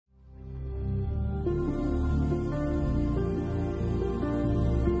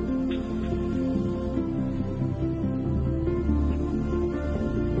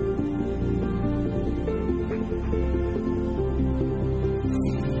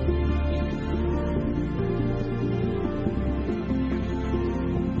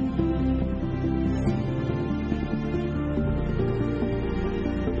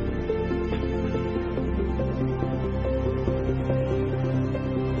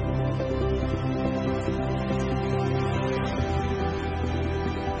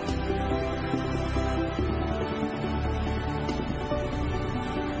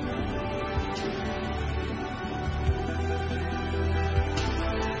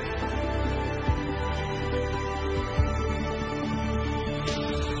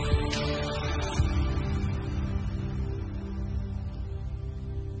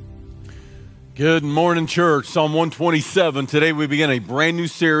Good morning, church. Psalm 127. Today we begin a brand new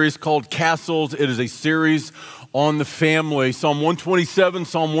series called Castles. It is a series on the family. Psalm 127,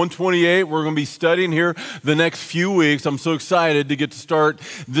 Psalm 128. We're going to be studying here the next few weeks. I'm so excited to get to start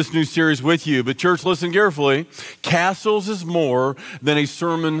this new series with you. But church, listen carefully. Castles is more than a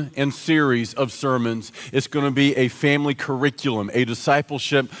sermon and series of sermons. It's going to be a family curriculum, a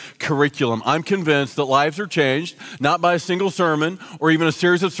discipleship curriculum. I'm convinced that lives are changed, not by a single sermon or even a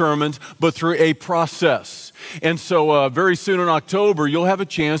series of sermons, but through a process. And so very soon in October, you'll have a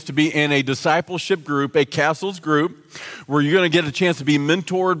chance to be in a discipleship group, a Castles group, where you're going to get a chance to be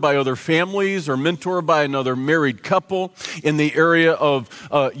mentored by other families or mentored by another married couple in the area of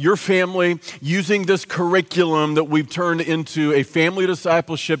your family using this curriculum that we've turned into a family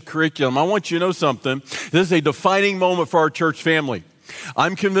discipleship curriculum. I want you to know something. This is a defining moment for our church family.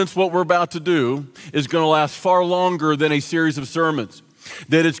 I'm convinced what we're about to do is going to last far longer than a series of sermons.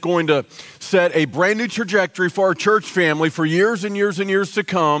 That it's going to set a brand new trajectory for our church family for years and years and years to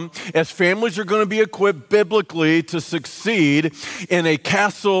come, as families are going to be equipped biblically to succeed in a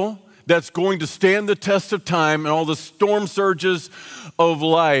castle that's going to stand the test of time and all the storm surges of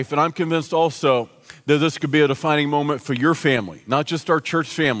life. And I'm convinced also that this could be a defining moment for your family, not just our church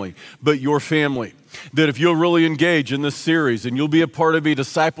family, but your family. That if you'll really engage in this series and you'll be a part of a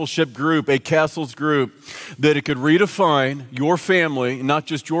discipleship group, a Castles group, that it could redefine your family, not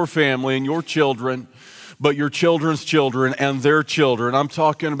just your family and your children, but your children's children and their children. I'm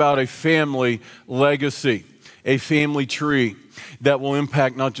talking about a family legacy, a family tree that will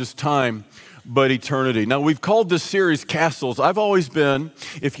impact not just time, but eternity. Now, we've called this series Castles. I've always been,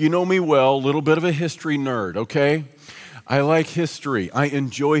 if you know me well, a little bit of a history nerd, okay? I like history. I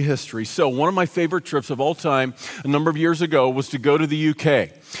enjoy history. So one of my favorite trips of all time a number of years ago was to go to the UK.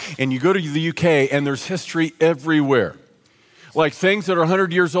 And you go to the UK and there's history everywhere. Like things that are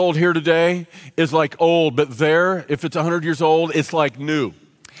 100 years old here today is like old, but there, if it's 100 years old, it's like new.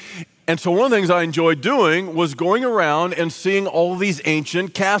 And so one of the things I enjoyed doing was going around and seeing all these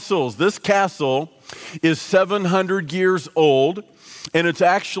ancient castles. This castle is 700 years old, and it's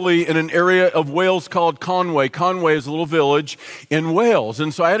actually in an area of Wales called Conway. Conway is a little village in Wales.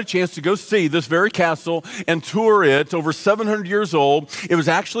 And so I had a chance to go see this very castle and tour it. It's over 700 years old. It was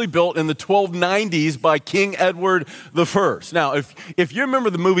actually built in the 1290s by King Edward I. Now, if you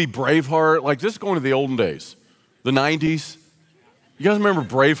remember the movie Braveheart, like this is going to the olden days, the 90s. You guys remember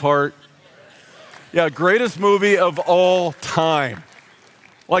Braveheart? Yeah, greatest movie of all time.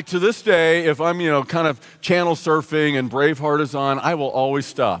 Like to this day, if I'm, kind of channel surfing and Braveheart is on, I will always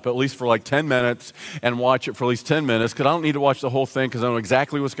stop, at least for like 10 minutes, and watch it for at least 10 minutes, because I don't need to watch the whole thing, because I know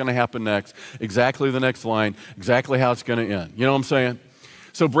exactly what's going to happen next, exactly the next line, exactly how it's going to end. You know what I'm saying?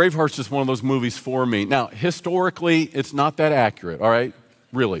 So Braveheart's just one of those movies for me. Now, historically, it's not that accurate, all right?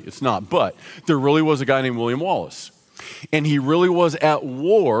 Really, it's not. But there really was a guy named William Wallace. And he really was at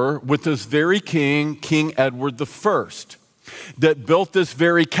war with this very king, King Edward I, that built this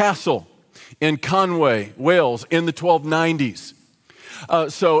very castle in Conway, Wales, in the 1290s.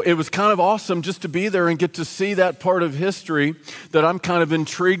 So it was kind of awesome just to be there and get to see that part of history that I'm kind of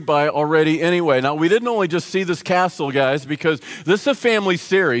intrigued by already anyway. Now, we didn't only just see this castle, guys, because this is a family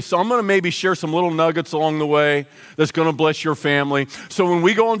series. So I'm going to maybe share some little nuggets along the way that's going to bless your family. So when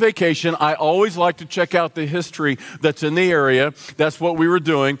we go on vacation, I always like to check out the history that's in the area. That's what we were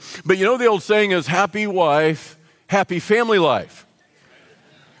doing. But you know the old saying is, happy wife, happy family life.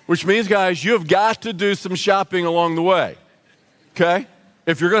 Which means, guys, you have got to do some shopping along the way. Okay?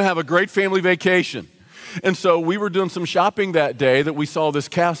 If you're going to have a great family vacation. And so we were doing some shopping that day that we saw this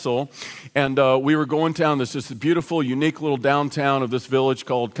castle, and we were going down this beautiful, unique little downtown of this village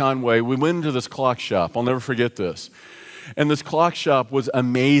called Conway. We went into this clock shop. I'll never forget this. And this clock shop was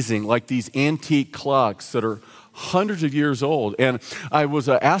amazing, like these antique clocks that are hundreds of years old. And I was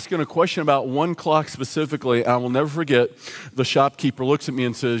asking a question about one clock specifically, and I will never forget, the shopkeeper looks at me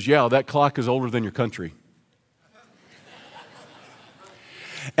and says, "Yeah, that clock is older than your country."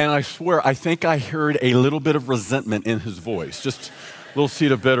 And I swear, I think I heard a little bit of resentment in his voice, just a little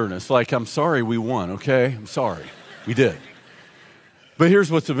seed of bitterness, like, "I'm sorry we won, okay? I'm sorry. We did." But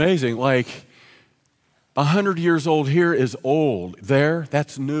here's what's amazing, like 100 years old here is old. There,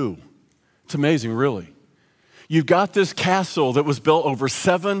 that's new. It's amazing, really. You've got this castle that was built over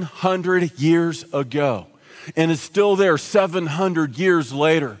 700 years ago, and it's still there 700 years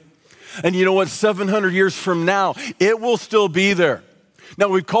later. And you know what? 700 years from now, it will still be there. Now,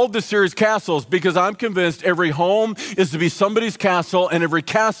 we've called this series Castles because I'm convinced every home is to be somebody's castle, and every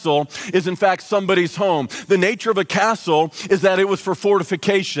castle is, in fact, somebody's home. The nature of a castle is that it was for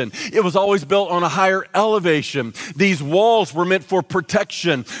fortification. It was always built on a higher elevation. These walls were meant for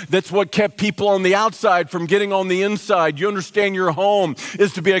protection. That's what kept people on the outside from getting on the inside. You understand your home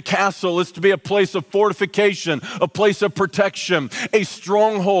is to be a castle. It's to be a place of fortification, a place of protection, a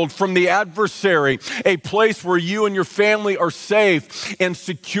stronghold from the adversary, a place where you and your family are safe and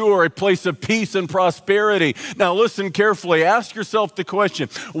secure, a place of peace and prosperity. Now listen carefully. Ask yourself the question,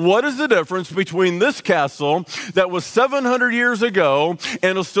 what is the difference between this castle that was 700 years ago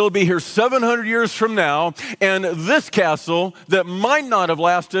and will still be here 700 years from now, and this castle that might not have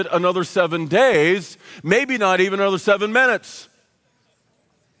lasted another 7 days, maybe not even another 7 minutes?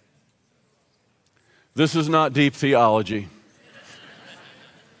 This is not deep theology.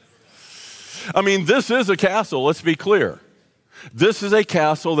 I mean, this is a castle, let's be clear. This is a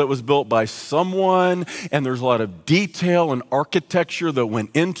castle that was built by someone, and there's a lot of detail and architecture that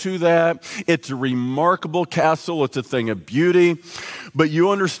went into that. It's a remarkable castle. It's a thing of beauty. But you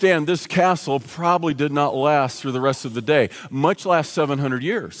understand, this castle probably did not last through the rest of the day, much less 700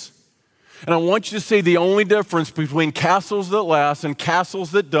 years. And I want you to see the only difference between castles that last and castles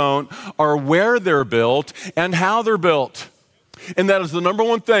that don't are where they're built and how they're built. And that is the number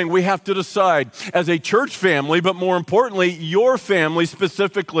one thing we have to decide as a church family, but more importantly, your family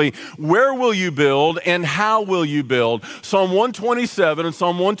specifically. Where will you build and how will you build? Psalm 127 and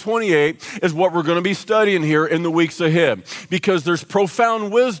Psalm 128 is what we're going to be studying here in the weeks ahead, because there's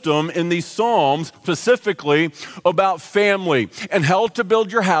profound wisdom in these Psalms specifically about family and how to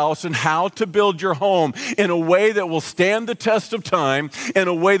build your house and how to build your home in a way that will stand the test of time, in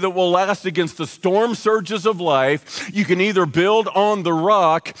a way that will last against the storm surges of life. You can either build on the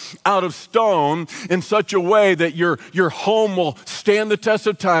rock out of stone in such a way that your home will stand the test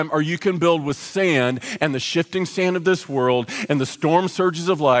of time, or you can build with sand, and the shifting sand of this world and the storm surges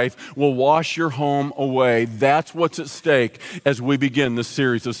of life will wash your home away. That's what's at stake as we begin this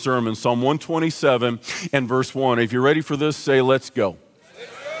series of sermons. Psalm 127 and verse 1. If you're ready for this, say, let's go.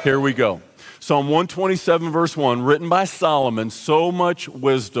 Here we go. Psalm 127 verse 1, written by Solomon, so much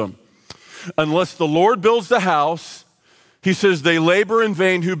wisdom. Unless the Lord builds the house, he says, they labor in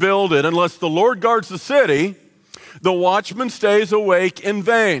vain who build it. Unless the Lord guards the city, the watchman stays awake in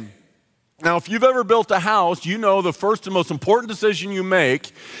vain. Now, if you've ever built a house, you know the first and most important decision you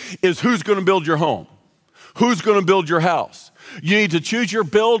make is who's going to build your home, who's going to build your house. You need to choose your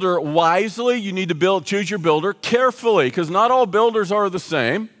builder wisely. You need to choose your builder carefully, because not all builders are the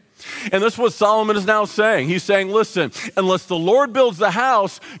same. And that's what Solomon is now saying. He's saying, listen, unless the Lord builds the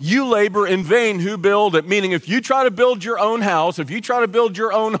house, you labor in vain who build it. Meaning, if you try to build your own house, if you try to build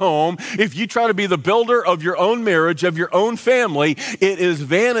your own home, if you try to be the builder of your own marriage, of your own family, it is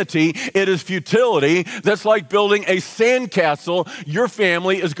vanity, it is futility. That's like building a sandcastle. Your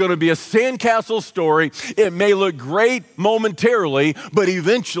family is going to be a sandcastle story. It may look great momentarily, but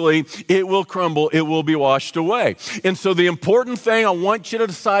eventually it will crumble, it will be washed away. And so the important thing I want you to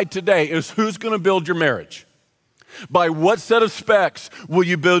decide today is who's going to build your marriage. By what set of specs will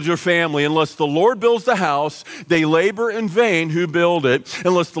you build your family? Unless the Lord builds the house, they labor in vain who build it.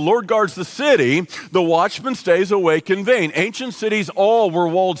 Unless the Lord guards the city, the watchman stays awake in vain. Ancient cities all were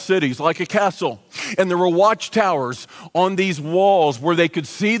walled cities, like a castle. And there were watchtowers on these walls where they could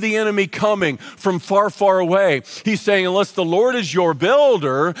see the enemy coming from far, far away. He's saying, unless the Lord is your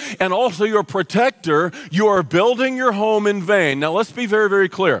builder and also your protector, you are building your home in vain. Now, let's be very, very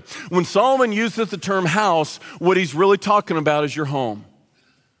clear. When Solomon uses the term house, what he's really talking about is your home.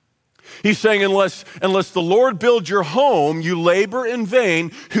 He's saying, unless the Lord builds your home, you labor in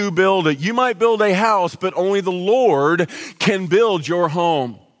vain who build it. You might build a house, but only the Lord can build your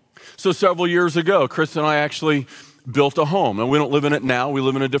home. So several years ago, Chris and I actually built a home. And we don't live in it now. We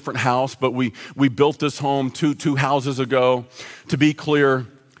live in a different house, but we built this home two houses ago. To be clear,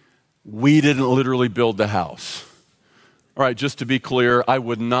 we didn't literally build the house. All right, just to be clear, I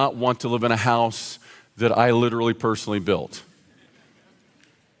would not want to live in a house that I literally personally built,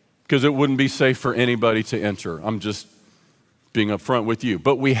 because it wouldn't be safe for anybody to enter. I'm just being upfront with you.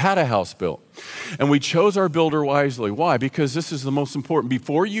 But we had a house built, and we chose our builder wisely. Why? Because this is the most important.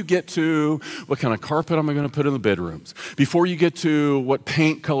 Before you get to what kind of carpet am I going to put in the bedrooms, before you get to what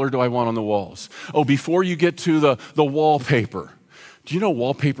paint color do I want on the walls, before you get to the wallpaper. Do you know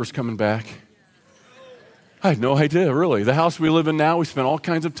wallpaper's coming back? I had no idea, really. The house we live in now, we spent all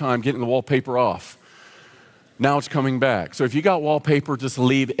kinds of time getting the wallpaper off. Now it's coming back. So if you got wallpaper, just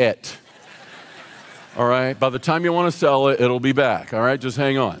leave it. All right? By the time you want to sell it, it'll be back. All right? Just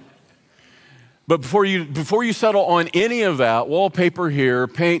hang on. But before you settle on any of that, wallpaper here,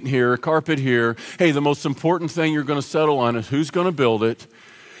 paint here, carpet here, hey, the most important thing you're going to settle on is who's going to build it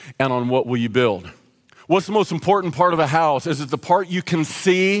and on what will you build. What's the most important part of a house? Is it the part you can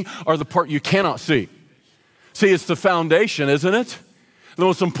see or the part you cannot see? See, it's the foundation, isn't it? The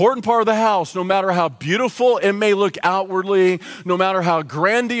most important part of the house, no matter how beautiful it may look outwardly, no matter how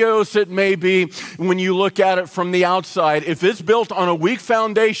grandiose it may be when you look at it from the outside, if it's built on a weak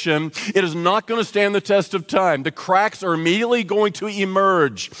foundation, it is not going to stand the test of time. The cracks are immediately going to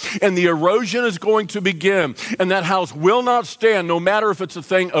emerge, and the erosion is going to begin, and that house will not stand, no matter if it's a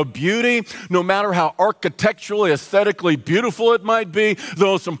thing of beauty, no matter how architecturally, aesthetically beautiful it might be. The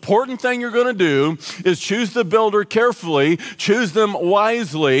most important thing you're going to do is choose the builder carefully, choose them wisely,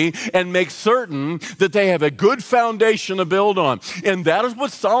 and make certain that they have a good foundation to build on. And that is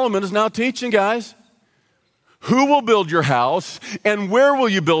what Solomon is now teaching, guys. Who will build your house and where will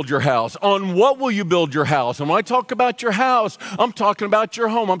you build your house? On what will you build your house? And when I talk about your house, I'm talking about your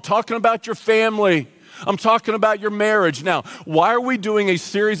home. I'm talking about your family. I'm talking about your marriage. Now, why are we doing a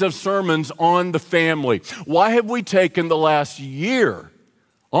series of sermons on the family? Why have we taken the last year,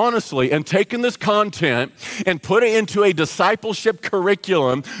 honestly, and taken this content and put it into a discipleship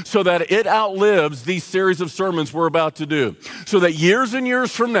curriculum so that it outlives these series of sermons we're about to do? So that years and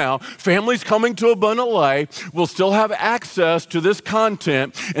years from now, families coming to Abundant Life will still have access to this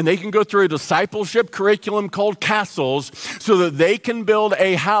content, and they can go through a discipleship curriculum called Castles so that they can build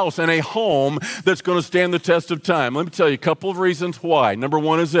a house and a home that's going to stand the test of time. Let me tell you a couple of reasons why. Number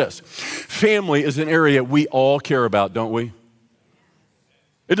one is this: family is an area we all care about, don't we?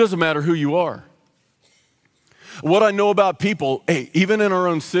 It doesn't matter who you are. What I know about people, hey, even in our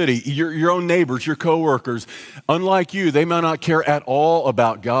own city, your own neighbors, your coworkers, unlike you, they might not care at all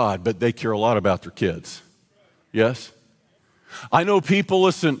about God, but they care a lot about their kids. Yes? I know people,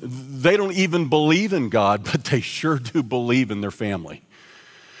 listen, they don't even believe in God, but they sure do believe in their family.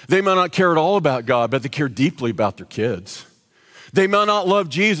 They might not care at all about God, but they care deeply about their kids. They might not love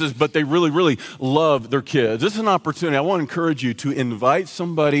Jesus, but they really, really love their kids. This is an opportunity. I want to encourage you to invite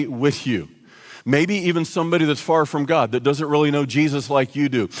somebody with you. Maybe even somebody that's far from God, that doesn't really know Jesus like you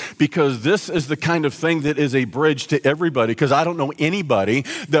do. Because this is the kind of thing that is a bridge to everybody. Because I don't know anybody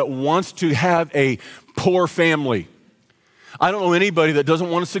that wants to have a poor family. I don't know anybody that doesn't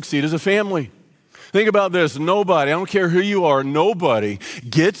want to succeed as a family. Think about this. Nobody, I don't care who you are, nobody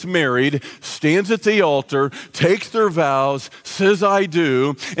gets married, stands at the altar, takes their vows, says I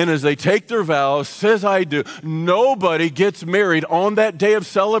do, and as they take their vows, says I do. Nobody gets married on that day of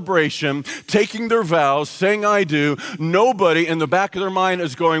celebration, taking their vows, saying I do. Nobody in the back of their mind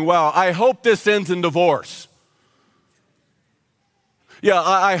is going, wow, I hope this ends in divorce. Yeah,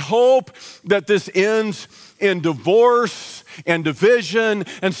 I hope that this ends in divorce and division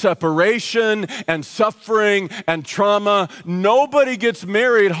and separation and suffering and trauma. Nobody gets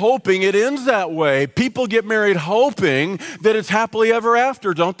married hoping it ends that way. People get married hoping that it's happily ever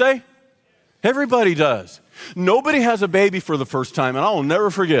after, don't they? Everybody does. Nobody has a baby for the first time, and I will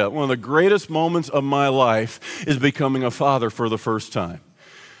never forget, one of the greatest moments of my life is becoming a father for the first time.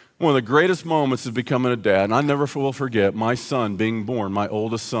 One of the greatest moments is becoming a dad, and I never will forget my son being born, my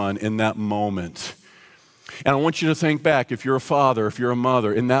oldest son, in that moment. And I want you to think back, if you're a father, if you're a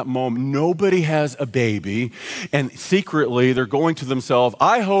mother, in that moment, nobody has a baby, and secretly they're going to themselves,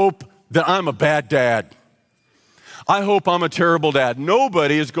 I hope that I'm a bad dad. I hope I'm a terrible dad.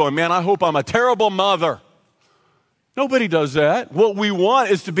 Nobody is going, man, I hope I'm a terrible mother. Nobody does that. What we want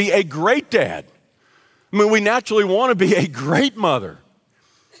is to be a great dad. I mean, we naturally want to be a great mother.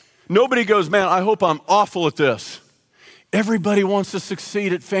 Nobody goes, man, I hope I'm awful at this. Everybody wants to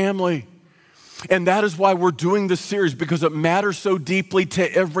succeed at family. And that is why we're doing this series, because it matters so deeply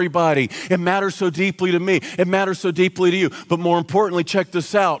to everybody. It matters so deeply to me. It matters so deeply to you. But more importantly, check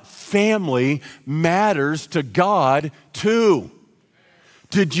this out. Family matters to God too.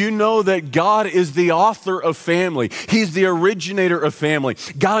 Did you know that God is the author of family? He's the originator of family.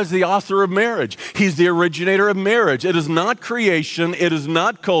 God is the author of marriage. He's the originator of marriage. It is not creation. It is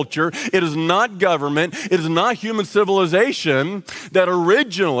not culture. It is not government. It is not human civilization that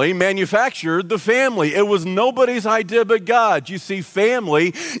originally manufactured the family. It was nobody's idea but God. You see,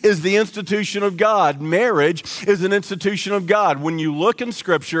 family is the institution of God. Marriage is an institution of God. When you look in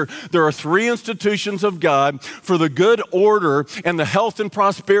Scripture, there are three institutions of God for the good order and the health and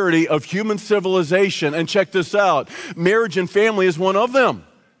prosperity of human civilization. And check this out. Marriage and family is one of them.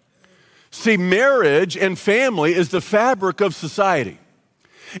 See, marriage and family is the fabric of society.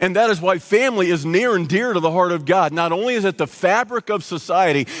 And that is why family is near and dear to the heart of God. Not only is it the fabric of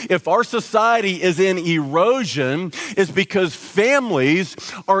society, if our society is in erosion, it's because families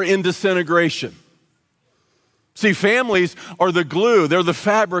are in disintegration. See, families are the glue. They're the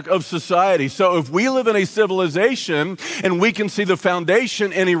fabric of society. So if we live in a civilization and we can see the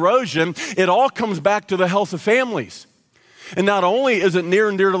foundation in erosion, it all comes back to the health of families. And not only is it near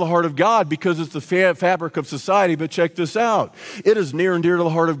and dear to the heart of God because it's the fabric of society, but check this out. It is near and dear to the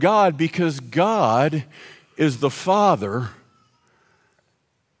heart of God because God is the Father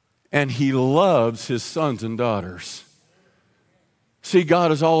and He loves His sons and daughters. See,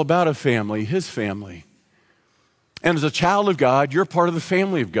 God is all about a family, His family. And as a child of God, you're part of the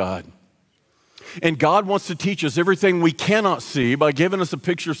family of God. And God wants to teach us everything we cannot see by giving us a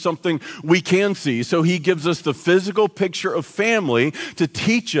picture of something we can see. So He gives us the physical picture of family to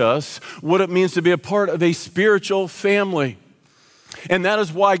teach us what it means to be a part of a spiritual family. And that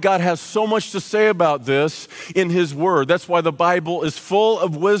is why God has so much to say about this in His Word. That's why the Bible is full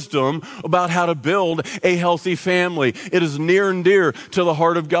of wisdom about how to build a healthy family. It is near and dear to the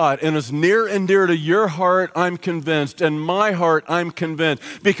heart of God. And it's near and dear to your heart, I'm convinced. And my heart, I'm convinced.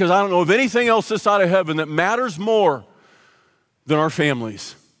 Because I don't know of anything else this side of heaven that matters more than our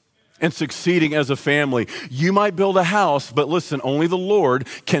families and succeeding as a family. You might build a house, but listen, only the Lord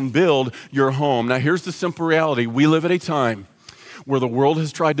can build your home. Now, here's the simple reality. We live at a time where the world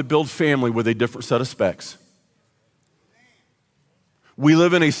has tried to build family with a different set of specs. We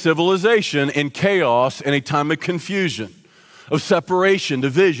live in a civilization in chaos and a time of confusion, of separation,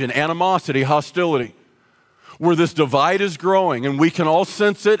 division, animosity, hostility, where this divide is growing, and we can all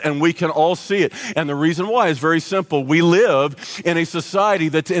sense it and we can all see it. And the reason why is very simple. We live in a society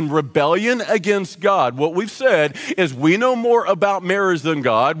that's in rebellion against God. What we've said is we know more about marriage than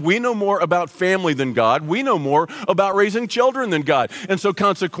God. We know more about family than God. We know more about raising children than God. And so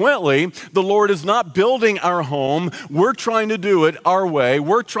consequently, the Lord is not building our home. We're trying to do it our way.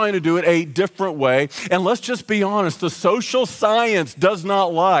 We're trying to do it a different way. And let's just be honest, the social science does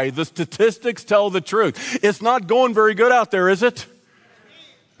not lie. The statistics tell the truth. It's not going very good out there, is it?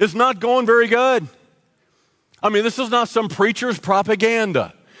 It's not going very good. I mean, this is not some preacher's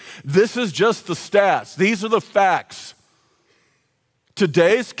propaganda. This is just the stats. These are the facts.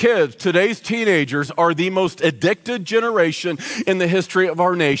 Today's kids, today's teenagers are the most addicted generation in the history of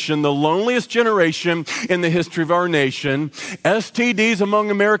our nation, the loneliest generation in the history of our nation. STDs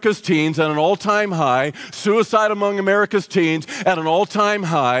among America's teens at an all-time high, suicide among America's teens at an all-time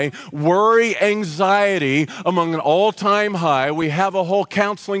high, worry, anxiety among an all-time high. We have a whole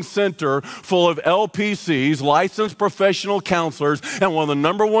counseling center full of LPCs, licensed professional counselors, and one of the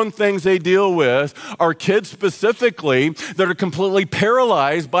number one things they deal with are kids specifically that are completely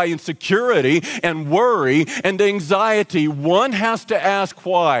paralyzed by insecurity and worry and anxiety. One has to ask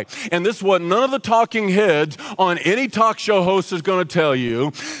why. And this is what none of the talking heads on any talk show host is going to tell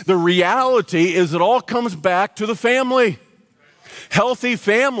you. The reality is it all comes back to the family. Healthy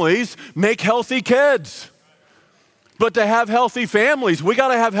families make healthy kids. But to have healthy families, we got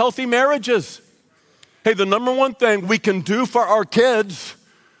to have healthy marriages. Hey, the number one thing we can do for our kids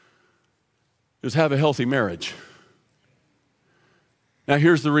is have a healthy marriage. Now,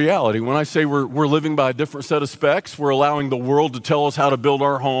 here's the reality. When I say we're living by a different set of specs, we're allowing the world to tell us how to build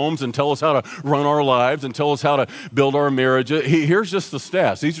our homes and tell us how to run our lives and tell us how to build our marriages. Here's just the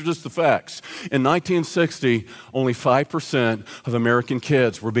stats. These are just the facts. In 1960, only 5% of American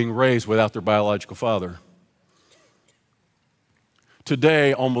kids were being raised without their biological father.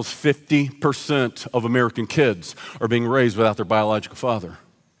 Today, almost 50% of American kids are being raised without their biological father.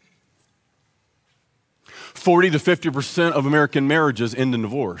 40 to 50% of American marriages end in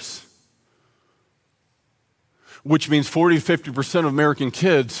divorce, which means 40 to 50% of American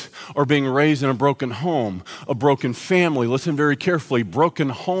kids are being raised in a broken home, a broken family. Listen very carefully. Broken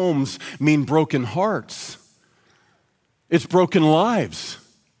homes mean broken hearts. It's broken lives.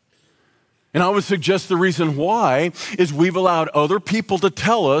 And I would suggest the reason why is we've allowed other people to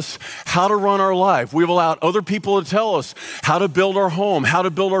tell us how to run our life. We've allowed other people to tell us how to build our home, how to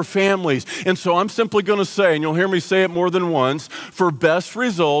build our families. And so I'm simply going to say, and you'll hear me say it more than once, for best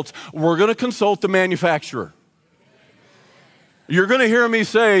results, we're going to consult the manufacturer. You're going to hear me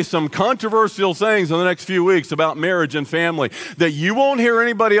say some controversial things in the next few weeks about marriage and family that you won't hear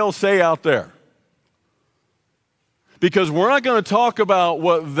anybody else say out there. Because we're not going to talk about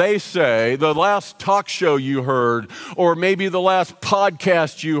what they say, the last talk show you heard, or maybe the last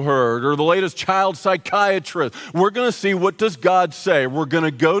podcast you heard, or the latest child psychiatrist. We're going to see, what does God say? We're going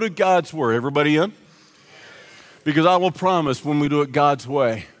to go to God's word. Everybody in? Because I will promise, when we do it God's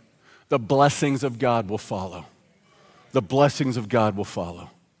way, the blessings of God will follow. The blessings of God will follow.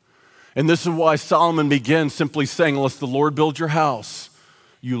 And this is why Solomon begins simply saying, unless the Lord build your house,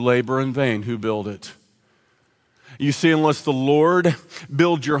 you labor in vain who build it. You see, unless the Lord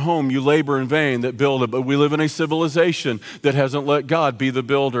build your home, you labor in vain that build it. But we live in a civilization that hasn't let God be the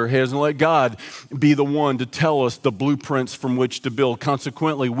builder, hasn't let God be the one to tell us the blueprints from which to build.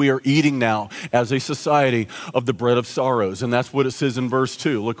 Consequently, we are eating now as a society of the bread of sorrows. And that's what it says in verse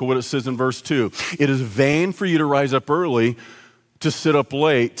 2. Look at what it says in verse 2. It is vain for you to rise up early, to sit up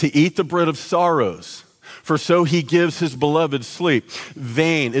late, to eat the bread of sorrows. For so he gives his beloved sleep.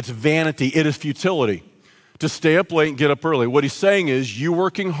 Vain, it's vanity, it is futility. To stay up late and get up early. What he's saying is you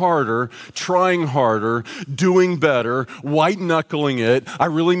working harder, trying harder, doing better, white-knuckling it. I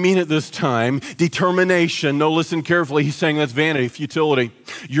really mean it this time. Determination. No, listen carefully. He's saying that's vanity, futility.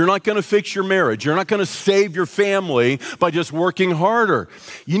 You're not going to fix your marriage. You're not going to save your family by just working harder.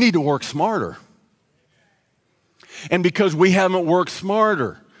 You need to work smarter. And because we haven't worked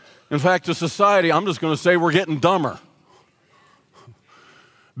smarter, in fact, as society, I'm just going to say we're getting dumber.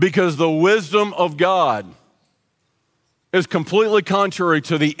 Because the wisdom of God is completely contrary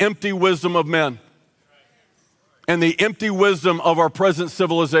to the empty wisdom of men and the empty wisdom of our present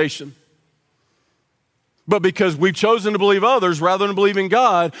civilization. But because we've chosen to believe others rather than believing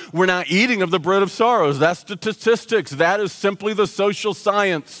God, we're now eating of the bread of sorrows. That's statistics. That is simply the social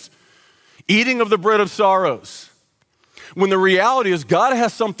science. Eating of the bread of sorrows. When the reality is God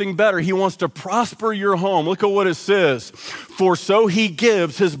has something better. He wants to prosper your home. Look at what it says. For so he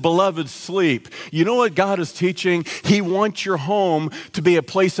gives his beloved sleep. You know what God is teaching? He wants your home to be a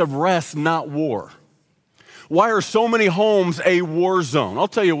place of rest, not war. Why are so many homes a war zone? I'll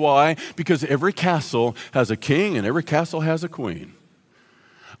tell you why. Because every castle has a king and every castle has a queen.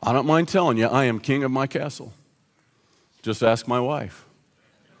 I don't mind telling you, I am king of my castle. Just ask my wife.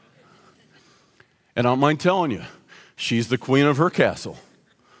 And I don't mind telling you, she's the queen of her castle.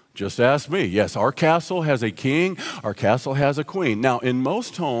 Just ask me. Yes, our castle has a king. Our castle has a queen. Now, in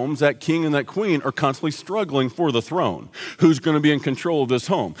most homes, that king and that queen are constantly struggling for the throne. Who's going to be in control of this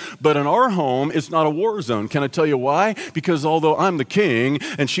home? But in our home, it's not a war zone. Can I tell you why? Because although I'm the king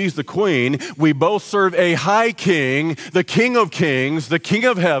and she's the queen, we both serve a high king, the King of Kings, the King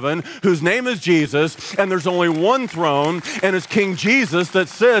of Heaven, whose name is Jesus, and there's only one throne, and it's King Jesus that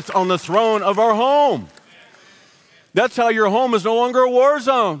sits on the throne of our home. That's how your home is no longer a war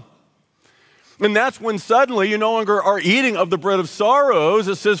zone. And that's when suddenly you no longer are eating of the bread of sorrows.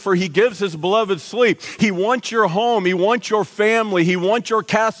 It says, for he gives his beloved sleep. He wants your home. He wants your family. He wants your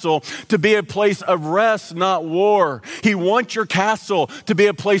castle to be a place of rest, not war. He wants your castle to be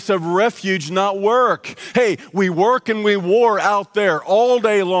a place of refuge, not work. Hey, we work and we war out there all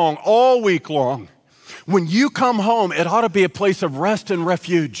day long, all week long. When you come home, it ought to be a place of rest and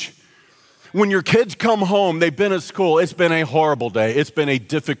refuge. When your kids come home, they've been at school, it's been a horrible day, it's been a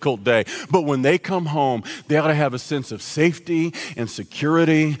difficult day. But when they come home, they ought to have a sense of safety and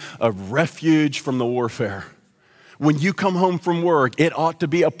security, of refuge from the warfare. When you come home from work, it ought to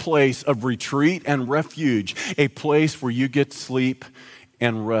be a place of retreat and refuge, a place where you get sleep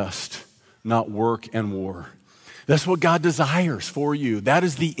and rest, not work and war. That's what God desires for you. That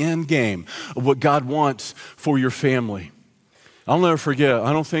is the end game of what God wants for your family. I'll never forget,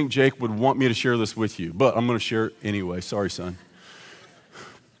 I don't think Jake would want me to share this with you, but I'm going to share it anyway. Sorry, son.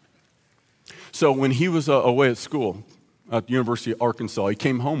 So when he was away at school at the University of Arkansas, he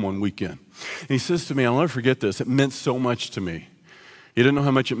came home one weekend. And he says to me, I'll never forget this, it meant so much to me. He didn't know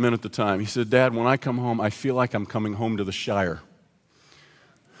how much it meant at the time. He said, Dad, when I come home, I feel like I'm coming home to the Shire.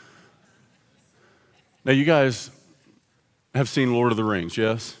 Now, you guys have seen Lord of the Rings,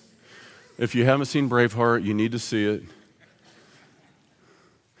 yes? If you haven't seen Braveheart, you need to see it.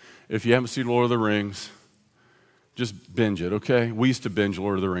 If you haven't seen Lord of the Rings, just binge it, okay? We used to binge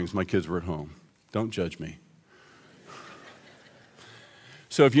Lord of the Rings. My kids were at home. Don't judge me.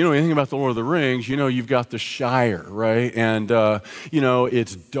 So if you know anything about the Lord of the Rings, you know you've got the Shire, right? And,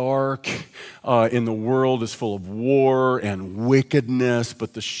 it's dark, and the world is full of war and wickedness,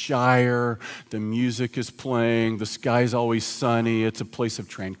 but the Shire, the music is playing, the sky's always sunny, it's a place of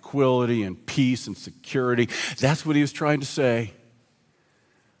tranquility and peace and security. That's what he was trying to say.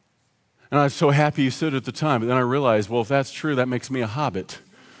 And I was so happy you said it at the time, but then I realized, well, if that's true, that makes me a hobbit.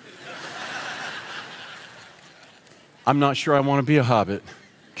 I'm not sure I want to be a hobbit,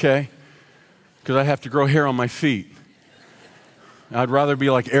 okay? Because I have to grow hair on my feet. I'd rather be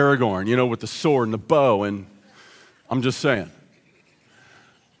like Aragorn, with the sword and the bow, and I'm just saying.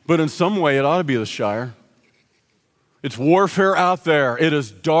 But in some way, it ought to be the Shire. It's warfare out there. It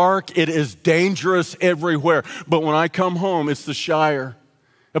is dark. It is dangerous everywhere. But when I come home, it's the Shire.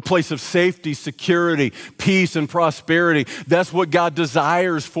 a place of safety, security, peace, and prosperity. That's what God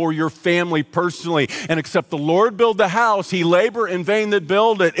desires for your family personally. And except the Lord build the house, he labor in vain that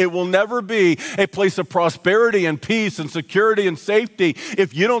build it. It will never be a place of prosperity and peace and security and safety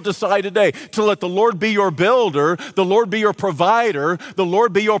if you don't decide today to let the Lord be your builder, the Lord be your provider, the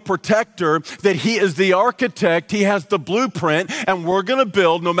Lord be your protector, that he is the architect, he has the blueprint, and we're going to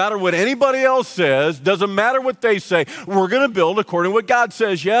build no matter what anybody else says, doesn't matter what they say, we're going to build according to what God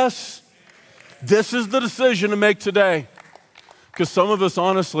says. Yes? This is the decision to make today. Because some of us,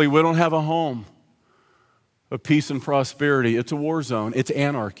 honestly, we don't have a home of peace and prosperity. It's a war zone. It's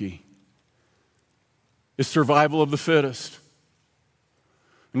anarchy. It's survival of the fittest.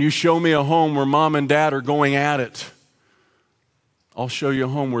 And you show me a home where mom and dad are going at it, I'll show you a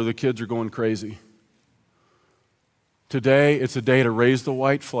home where the kids are going crazy. Today, it's a day to raise the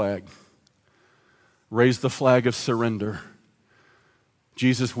white flag. Raise the flag of surrender.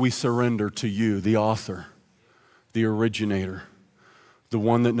 Jesus, we surrender to you, the author, the originator, the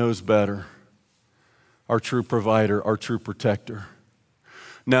one that knows better, our true provider, our true protector.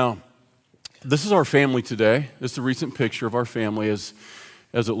 Now, this is our family today. This is a recent picture of our family as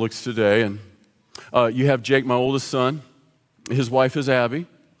it looks today. And you have Jake, my oldest son. His wife is Abby.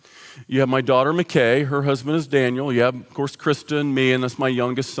 You have my daughter, McKay. Her husband is Daniel. You have, of course, Kristen, me, and that's my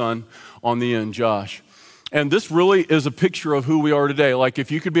youngest son on the end, Josh. And this really is a picture of who we are today. Like if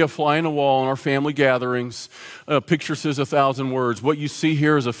you could be a fly on the wall in our family gatherings, a picture says 1,000 words. What you see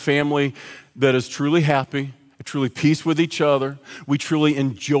here is a family that is truly happy, truly peace with each other. We truly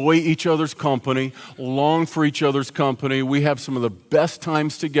enjoy each other's company, long for each other's company. We have some of the best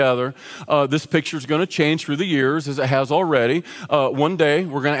times together. This picture is going to change through the years, as it has already. One day,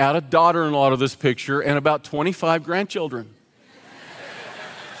 we're going to add a daughter-in-law to this picture and about 25 grandchildren.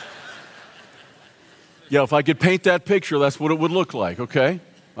 Yeah, if I could paint that picture, that's what it would look like, okay?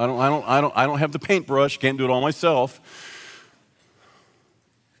 I don't have the paintbrush, can't do it all myself.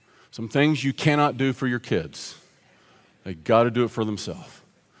 Some things you cannot do for your kids. They got to do it for themselves.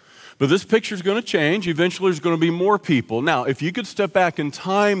 But this picture is going to change. Eventually, there's going to be more people. Now, if you could step back in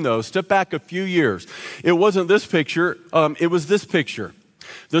time, though, step back a few years. It wasn't this picture. It was this picture.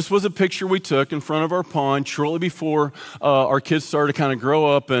 This was a picture we took in front of our pond shortly before our kids started to kind of grow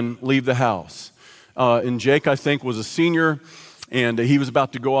up and leave the house. And Jake, I think, was a senior, and he was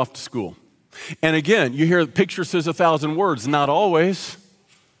about to go off to school. And again, you hear the picture says 1,000 words. Not always.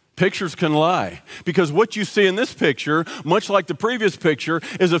 Pictures can lie. Because what you see in this picture, much like the previous picture,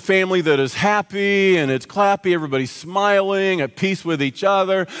 is a family that is happy and it's clappy, everybody's smiling, at peace with each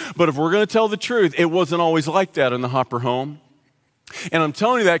other. But if we're going to tell the truth, it wasn't always like that in the Hopper home. And I'm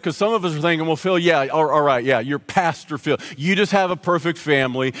telling you that because some of us are thinking, well, Phil, yeah, all right, yeah, you're Pastor Phil. You just have a perfect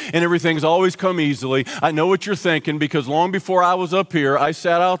family and everything's always come easily. I know what you're thinking because long before I was up here, I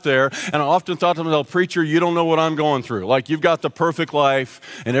sat out there and I often thought to myself, preacher, you don't know what I'm going through. Like you've got the perfect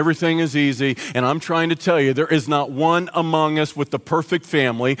life and everything is easy. And I'm trying to tell you, there is not one among us with the perfect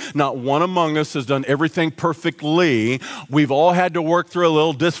family. Not one among us has done everything perfectly. We've all had to work through a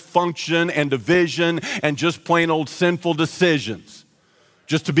little dysfunction and division and just plain old sinful decisions.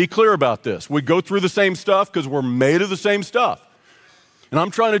 Just to be clear about this, we go through the same stuff because we're made of the same stuff. And I'm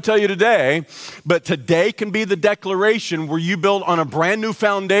trying to tell you today, but today can be the declaration where you build on a brand new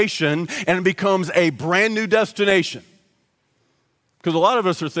foundation and it becomes a brand new destination. Because a lot of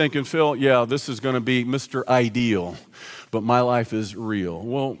us are thinking, Phil, yeah, this is going to be Mr. Ideal, but my life is real.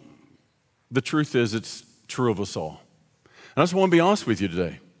 Well, the truth is it's true of us all. And I just want to be honest with you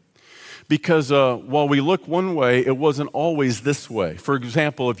today. Because while we look one way, it wasn't always this way. For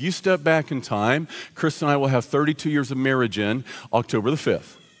example, if you step back in time, Chris and I will have 32 years of marriage in October the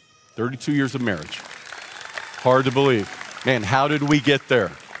 5th. 32 years of marriage. Hard to believe. Man, how did we get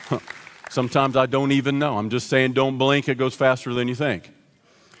there? Sometimes I don't even know. I'm just saying don't blink, it goes faster than you think.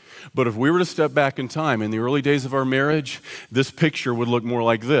 But if we were to step back in time, in the early days of our marriage, this picture would look more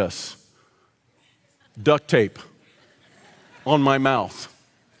like this. Duct tape on my mouth.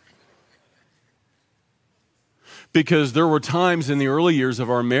 Because there were times in the early years of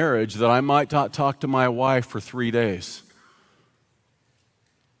our marriage that I might not talk to my wife for 3 days.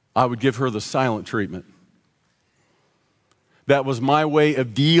 I would give her the silent treatment. That was my way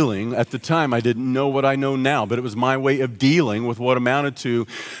of dealing. At the time, I didn't know what I know now, but it was my way of dealing with what amounted to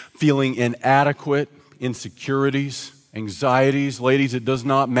feeling inadequate, insecurities, anxieties. Ladies, it does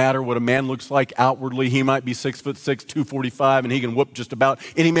not matter what a man looks like outwardly. He might be 6'6", 245, and he can whoop just about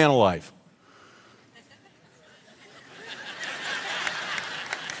any man alive.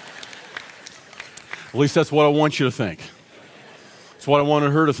 At least that's what I want you to think. It's what I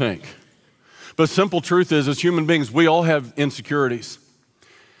wanted her to think. But the simple truth is, as human beings, we all have insecurities.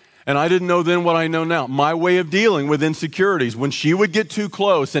 And I didn't know then what I know now. My way of dealing with insecurities, when she would get too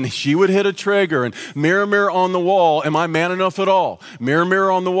close and she would hit a trigger and mirror, mirror on the wall, am I man enough at all? Mirror,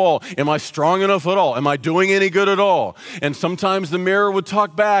 mirror on the wall, am I strong enough at all? Am I doing any good at all? And sometimes the mirror would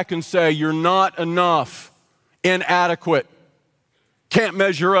talk back and say, you're not enough, inadequate, can't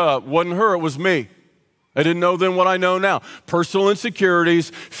measure up. Wasn't her, it was me. I didn't know then what I know now. Personal insecurities,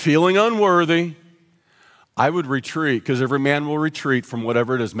 feeling unworthy. I would retreat, because every man will retreat from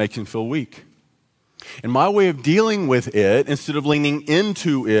whatever it is makes him feel weak. And my way of dealing with it, instead of leaning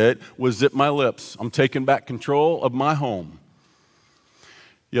into it, was zip my lips. I'm taking back control of my home.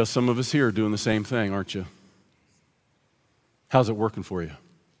 Yeah, some of us here are doing the same thing, aren't you? How's it working for you?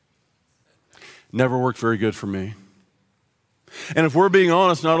 Never worked very good for me. And if we're being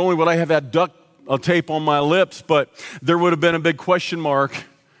honest, not only would I have that duct tape on my lips, but there would have been a big question mark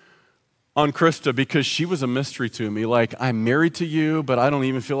on Krista, because she was a mystery to me. Like, I'm married to you, but I don't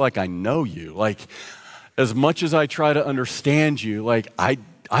even feel like I know you. Like, as much as I try to understand you, like, I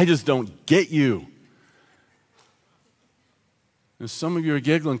just don't get you. And some of you are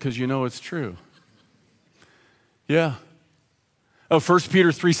giggling because you know it's true. Yeah. Oh, 1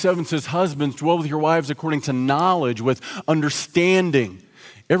 Peter 3:7 says, husbands, dwell with your wives according to knowledge, with understanding.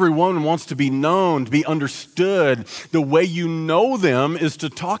 Every woman wants to be known, to be understood. The way you know them is to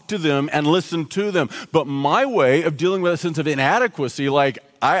talk to them and listen to them. But my way of dealing with a sense of inadequacy, like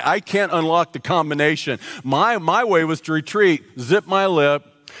I can't unlock the combination. My way was to retreat, zip my lip.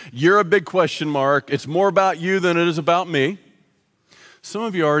 You're a big question mark. It's more about you than it is about me. Some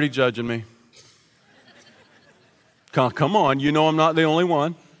of you are already judging me. Come on, you know I'm not the only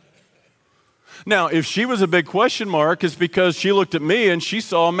one. Now, if she was a big question mark, it's because she looked at me and she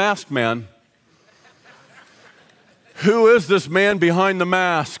saw a masked man. Who is this man behind the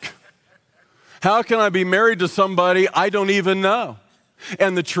mask? How can I be married to somebody I don't even know?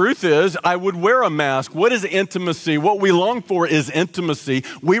 And the truth is, I would wear a mask. What is intimacy? What we long for is intimacy.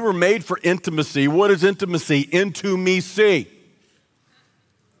 We were made for intimacy. What is intimacy? Into me see.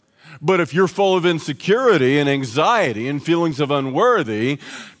 But if you're full of insecurity and anxiety and feelings of unworthy,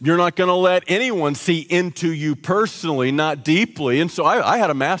 you're not going to let anyone see into you personally, not deeply. And so I had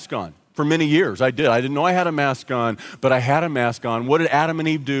a mask on for many years. I didn't know I had a mask on, but I had a mask on. What did Adam and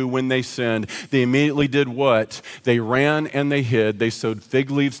Eve do when they sinned? They immediately did what? They ran and they hid. They sewed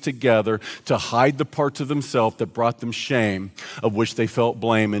fig leaves together to hide the parts of themselves that brought them shame, of which they felt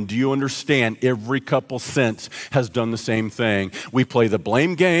blame. And do you understand? Every couple since has done the same thing. We play the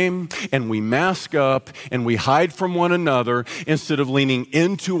blame game and we mask up and we hide from one another instead of leaning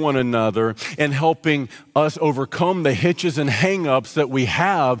into one another and helping us overcome the hitches and hang-ups that we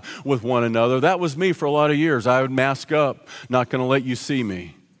have with one another. That was me for a lot of years. I would mask up, not going to let you see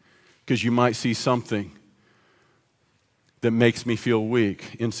me, because you might see something that makes me feel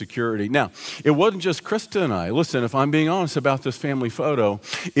weak, insecurity. Now, it wasn't just Krista and I. Listen, if I'm being honest about this family photo,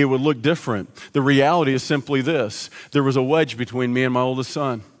 it would look different. The reality is simply this. There was a wedge between me and my oldest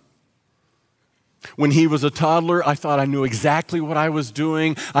son. When he was a toddler, I thought I knew exactly what I was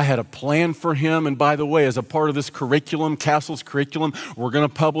doing. I had a plan for him. And by the way, as a part of this curriculum, Castle's curriculum, we're going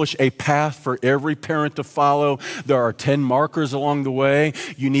to publish a path for every parent to follow. There are 10 markers along the way.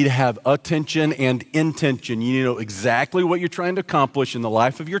 You need to have attention and intention. You need to know exactly what you're trying to accomplish in the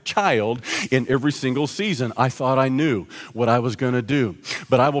life of your child in every single season. I thought I knew what I was going to do.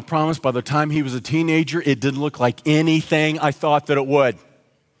 But I will promise by the time he was a teenager, it didn't look like anything I thought that it would.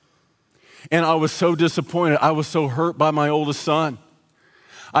 And I was so disappointed. I was so hurt by my oldest son.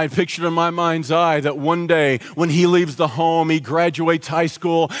 I pictured in my mind's eye that one day when he leaves the home, he graduates high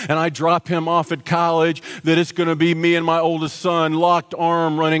school, and I drop him off at college, that it's going to be me and my oldest son locked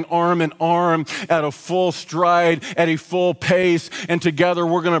arm, running arm in arm at a full stride, at a full pace, and together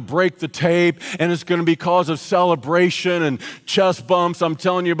we're going to break the tape, and it's going to be cause of celebration and chest bumps. I'm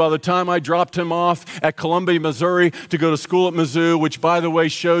telling you, by the time I dropped him off at Columbia, Missouri to go to school at Mizzou, which by the way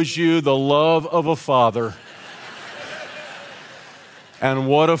shows you the love of a father. And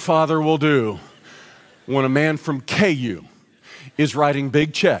what a father will do when a man from KU is writing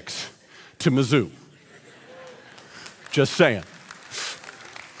big checks to Mizzou. Just saying.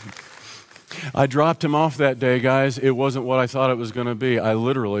 I dropped him off that day, guys. It wasn't what I thought it was going to be. I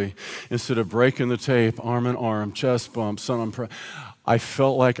literally, instead of breaking the tape, arm in arm, chest bump, I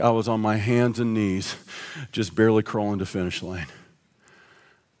felt like I was on my hands and knees, just barely crawling to finish line.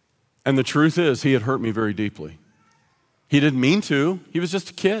 And the truth is, he had hurt me very deeply. He didn't mean to. He was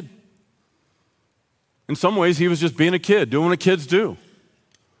just a kid. In some ways, he was just being a kid, doing what kids do.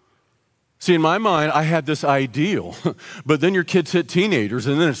 See, in my mind, I had this ideal, but then your kids hit teenagers,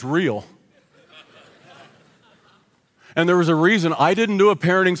 and then it's real. And there was a reason I didn't do a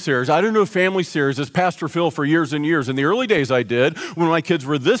parenting series. I didn't do a family series as Pastor Phil for years and years. In the early days I did. When my kids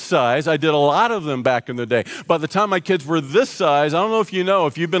were this size, I did a lot of them back in the day. By the time my kids were this size, I don't know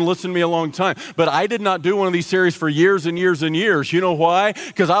if you've been listening to me a long time, but I did not do one of these series for years and years and years. You know why?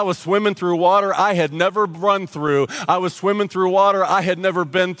 Because I was swimming through water I had never run through. I was swimming through water I had never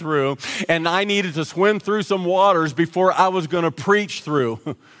been through. And I needed to swim through some waters before I was going to preach through.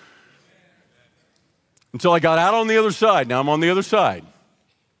 Until I got out on the other side. Now I'm on the other side.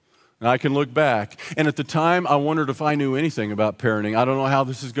 And I can look back. And at the time, I wondered if I knew anything about parenting. I don't know how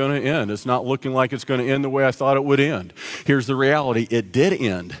this is going to end. It's not looking like it's going to end the way I thought it would end. Here's the reality. It did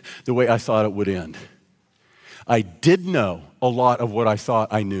end the way I thought it would end. I did know a lot of what I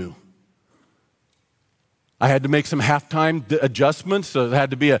thought I knew. I had to make some halftime adjustments. So it had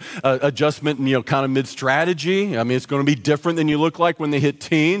to be an adjustment, kind of mid-strategy. I mean, it's going to be different than you look like when they hit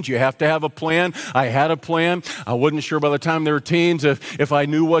teens. You have to have a plan. I had a plan. I wasn't sure by the time they were teens if I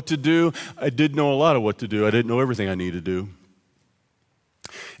knew what to do. I did know a lot of what to do. I didn't know everything I needed to do.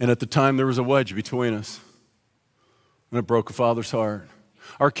 And at the time, there was a wedge between us. And it broke a father's heart.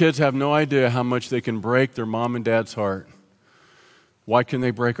 Our kids have no idea how much they can break their mom and dad's heart. Why can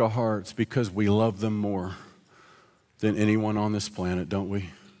they break our hearts? Because we love them more than anyone on this planet, don't we?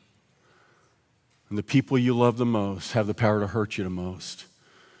 And the people you love the most have the power to hurt you the most.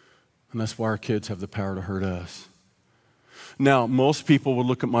 And that's why our kids have the power to hurt us. Now, most people would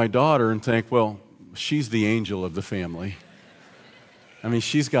look at my daughter and think, well, she's the angel of the family. I mean,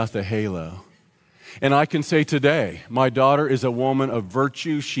 she's got the halo. And I can say today, my daughter is a woman of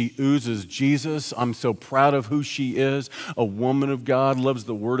virtue. She oozes Jesus. I'm so proud of who she is. A woman of God, loves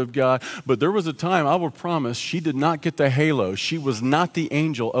the Word of God. But there was a time, I will promise, she did not get the halo. She was not the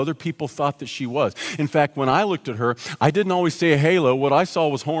angel other people thought that she was. In fact, when I looked at her, I didn't always see a halo. What I saw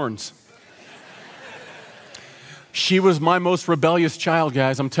was horns. She was my most rebellious child,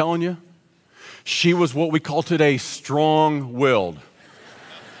 guys, I'm telling you. She was what we call today strong-willed.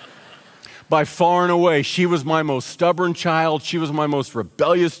 By far and away, she was my most stubborn child. She was my most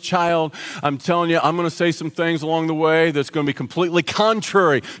rebellious child. I'm telling you, I'm going to say some things along the way that's going to be completely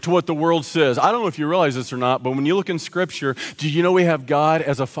contrary to what the world says. I don't know if you realize this or not, but when you look in Scripture, do you know we have God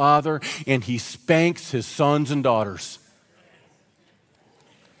as a father, and He spanks His sons and daughters?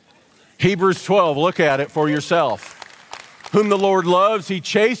 Hebrews 12, look at it for yourself. Whom the Lord loves, He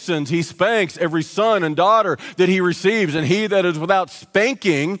chastens, He spanks every son and daughter that He receives. And he that is without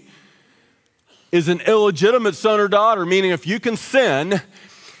spanking is an illegitimate son or daughter, meaning if you can sin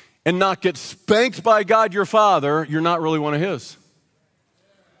and not get spanked by God your Father, you're not really one of His.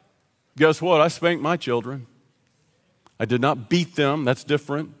 Guess what? I spanked my children. I did not beat them. That's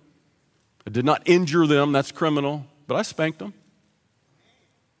different. I did not injure them. That's criminal. But I spanked them.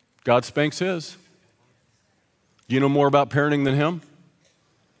 God spanks His. Do you know more about parenting than Him?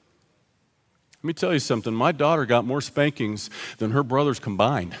 Let me tell you something. My daughter got more spankings than her brothers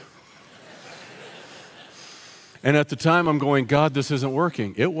combined. And at the time, I'm going, God, this isn't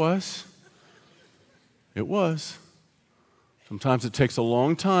working. It was. It was. Sometimes it takes a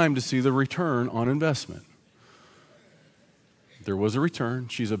long time to see the return on investment. There was a return.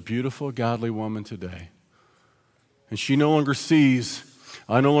 She's a beautiful, godly woman today. And she no longer sees,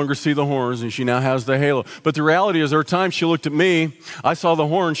 I no longer see the horns, and she now has the halo. But the reality is, there are times she looked at me, I saw the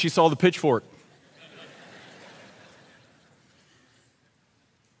horn, she saw the pitchfork.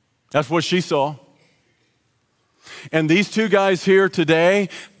 That's what she saw. And these two guys here today,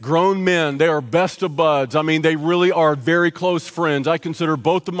 grown men, they are best of buds. I mean, they really are very close friends. I consider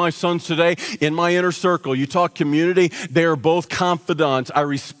both of my sons today in my inner circle. You talk community, they are both confidants. I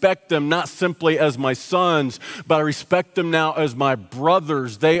respect them not simply as my sons, but I respect them now as my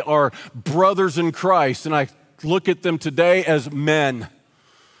brothers. They are brothers in Christ, and I look at them today as men.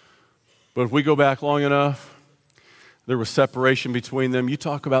 But if we go back long enough, there was separation between them. You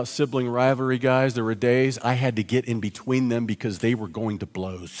talk about sibling rivalry, guys. There were days I had to get in between them because they were going to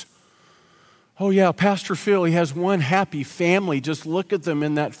blows. Oh, yeah, Pastor Phil, he has one happy family. Just look at them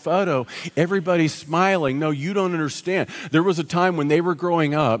in that photo. Everybody's smiling. No, you don't understand. There was a time when they were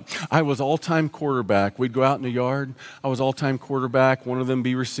growing up, I was all-time quarterback. We'd go out in the yard. I was all-time quarterback. One of them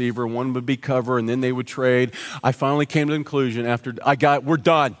be receiver, one would be cover, and then they would trade. I finally came to the conclusion after we're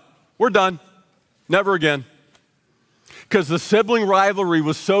done. We're done. Never again. Because the sibling rivalry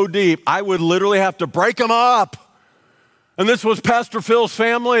was so deep, I would literally have to break them up. And this was Pastor Phil's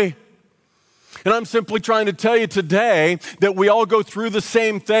family. And I'm simply trying to tell you today that we all go through the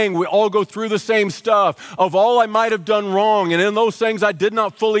same thing. We all go through the same stuff of all I might have done wrong. And in those things I did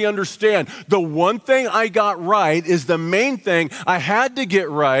not fully understand. The one thing I got right is the main thing I had to get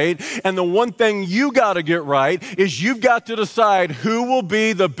right. And the one thing you got to get right is you've got to decide who will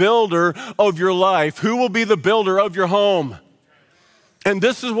be the builder of your life, who will be the builder of your home. And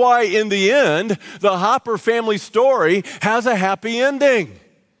this is why in the end, the Hopper family story has a happy ending.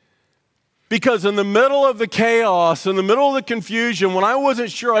 Because in the middle of the chaos, in the middle of the confusion, when I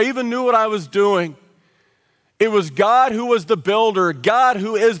wasn't sure I even knew what I was doing, it was God who was the builder, God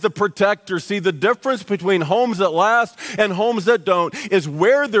who is the protector. See, the difference between homes that last and homes that don't is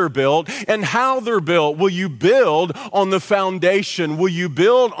where they're built and how they're built. Will you build on the foundation? Will you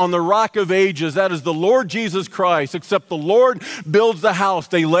build on the rock of ages? That is the Lord Jesus Christ. Except the Lord builds the house.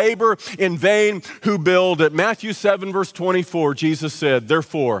 They labor in vain who build it. Matthew 7, verse 24, Jesus said,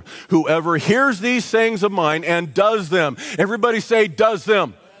 therefore, whoever hears these sayings of mine and does them. Everybody say, does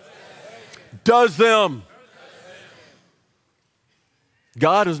them. Does them.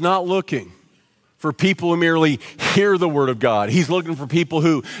 God is not looking for people who merely hear the word of God. He's looking for people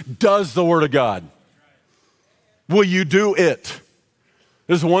who does the word of God. Will you do it?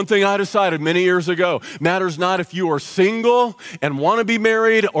 This is one thing I decided many years ago. Matters not if you are single and want to be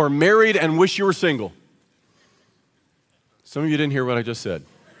married or married and wish you were single. Some of you didn't hear what I just said.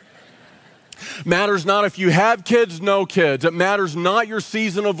 Matters not if you have kids, no kids. It matters not your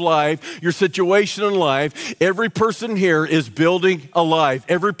season of life, your situation in life. Every person here is building a life.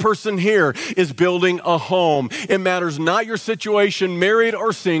 Every person here is building a home. It matters not your situation, married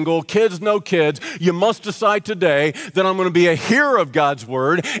or single, kids, no kids. You must decide today that I'm going to be a hearer of God's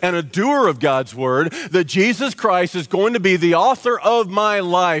word and a doer of God's word, that Jesus Christ is going to be the author of my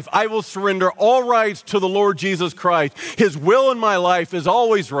life. I will surrender all rights to the Lord Jesus Christ. His will in my life is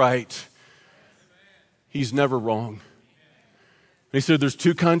always right. He's never wrong. He said there's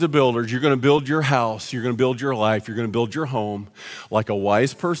two kinds of builders. You're going to build your house. You're going to build your life. You're going to build your home like a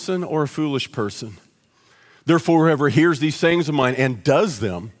wise person or a foolish person. Therefore, whoever hears these sayings of mine and does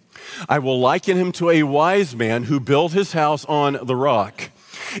them, I will liken him to a wise man who built his house on the rock.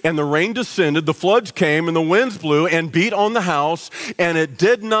 And the rain descended, the floods came, and the winds blew and beat on the house, and it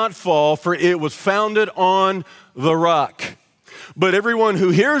did not fall, for it was founded on the rock. But everyone who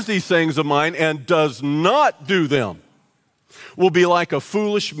hears these things of mine and does not do them will be like a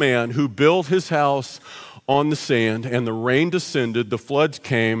foolish man who built his house on the sand, and the rain descended, the floods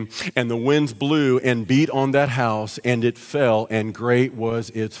came, and the winds blew and beat on that house, and it fell, and great was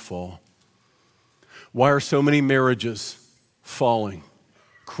its fall. Why are so many marriages falling,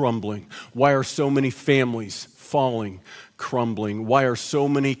 crumbling? Why are so many families falling, crumbling? Why are so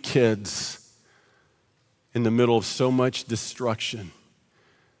many kids in the middle of so much destruction?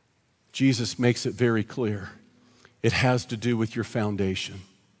 Jesus makes it very clear. It has to do with your foundation.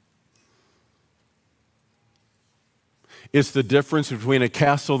 It's the difference between a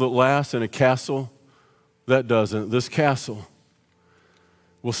castle that lasts and a castle that doesn't. This castle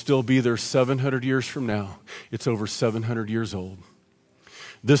will still be there 700 years from now. It's over 700 years old.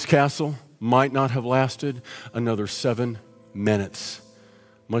 This castle might not have lasted another 7 minutes,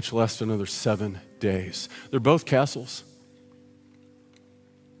 much less another 7 days. They're both castles.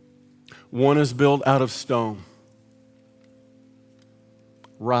 One is built out of stone,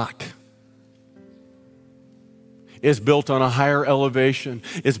 rock. It's built on a higher elevation.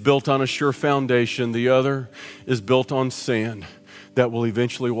 It's built on a sure foundation. The other is built on sand that will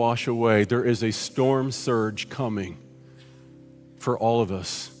eventually wash away. There is a storm surge coming for all of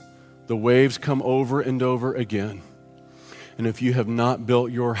us. The waves come over and over again. And if you have not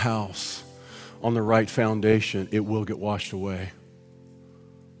built your house on the right foundation, it will get washed away.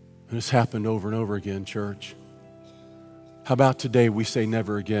 And it's happened over and over again, church. How about today we say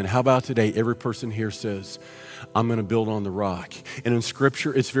never again? How about today every person here says, I'm going to build on the rock. And in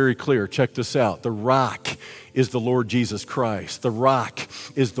Scripture, it's very clear. Check this out. The rock is the Lord Jesus Christ. The rock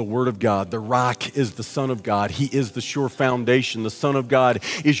is the Word of God. The rock is the Son of God. He is the sure foundation. The Son of God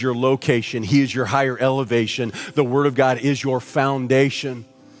is your location. He is your higher elevation. The Word of God is your foundation.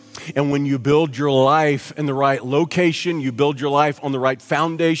 And when you build your life in the right location, you build your life on the right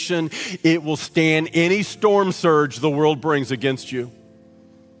foundation, it will stand any storm surge the world brings against you.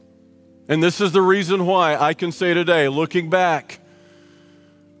 And this is the reason why I can say today, looking back,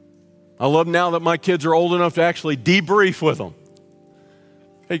 I love now that my kids are old enough to actually debrief with them.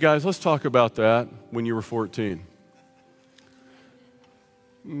 Hey guys, let's talk about that when you were 14.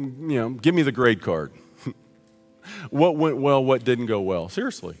 Give me the grade card. What went well, what didn't go well?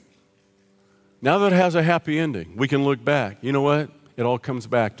 Seriously. Now that it has a happy ending, we can look back. You know what? It all comes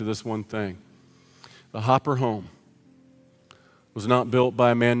back to this one thing. The Hopper home was not built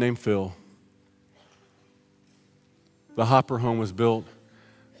by a man named Phil. The Hopper home was built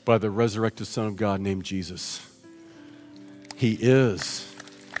by the resurrected Son of God named Jesus. He is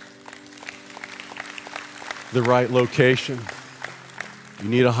the right location. You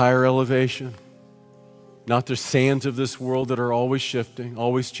need a higher elevation, not the sands of this world that are always shifting,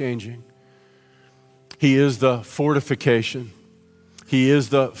 always changing. He is the fortification. He is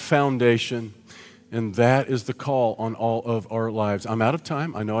the foundation. And that is the call on all of our lives. I'm out of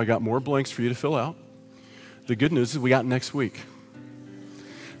time. I know I got more blanks for you to fill out. The good news is we got next week.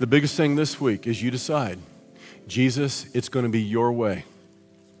 The biggest thing this week is you decide, Jesus, it's going to be your way.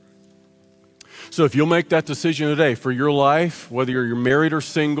 So if you'll make that decision today for your life, whether you're married or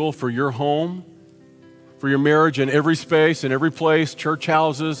single, for your home, for your marriage in every space, in every place, church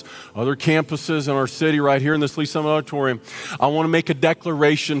houses, other campuses in our city right here in this Lee Summit Auditorium, I want to make a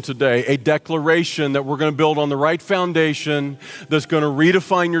declaration today, a declaration that we're going to build on the right foundation that's going to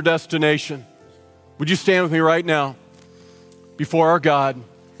redefine your destination. Would you stand with me right now before our God,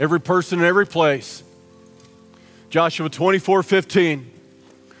 every person in every place? Joshua 24:15.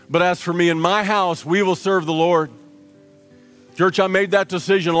 But as for me and my house, we will serve the Lord. Church, I made that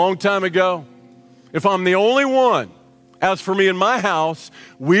decision a long time ago. If I'm the only one, as for me and my house,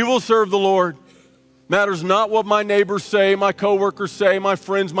 we will serve the Lord. Matters not what my neighbors say, my coworkers say, my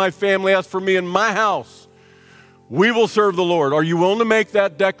friends, my family. As for me and my house, we will serve the Lord. Are you willing to make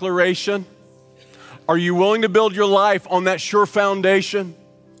that declaration? Are you willing to build your life on that sure foundation?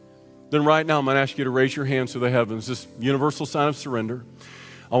 Then right now, I'm going to ask you to raise your hands to the heavens, this universal sign of surrender.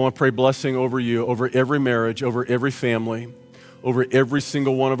 I want to pray blessing over you, over every marriage, over every family, over every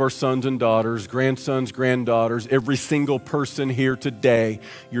single one of our sons and daughters, grandsons, granddaughters, every single person here today.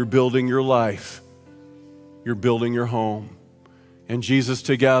 You're building your life. You're building your home. And Jesus,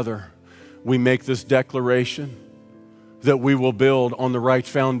 together, we make this declaration that we will build on the right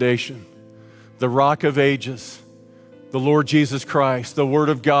foundation, the rock of ages, the Lord Jesus Christ, the Word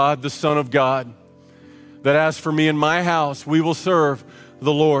of God, the Son of God, that as for me and my house, we will serve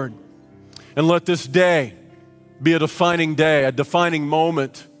the Lord. And let this day be a defining day, a defining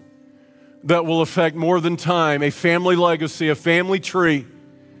moment that will affect more than time, a family legacy, a family tree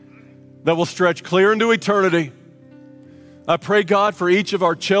that will stretch clear into eternity. I pray, God, for each of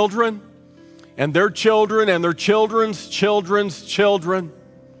our children and their children and their children's children's children,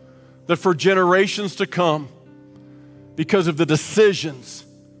 that for generations to come, because of the decisions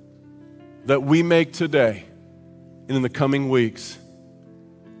that we make today and in the coming weeks,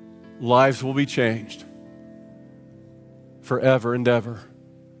 lives will be changed forever and ever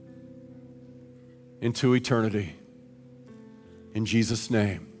into eternity. In Jesus'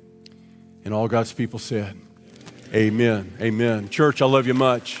 name. And all God's people said, amen. Amen. Church, I love you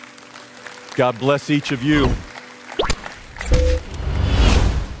much. God bless each of you.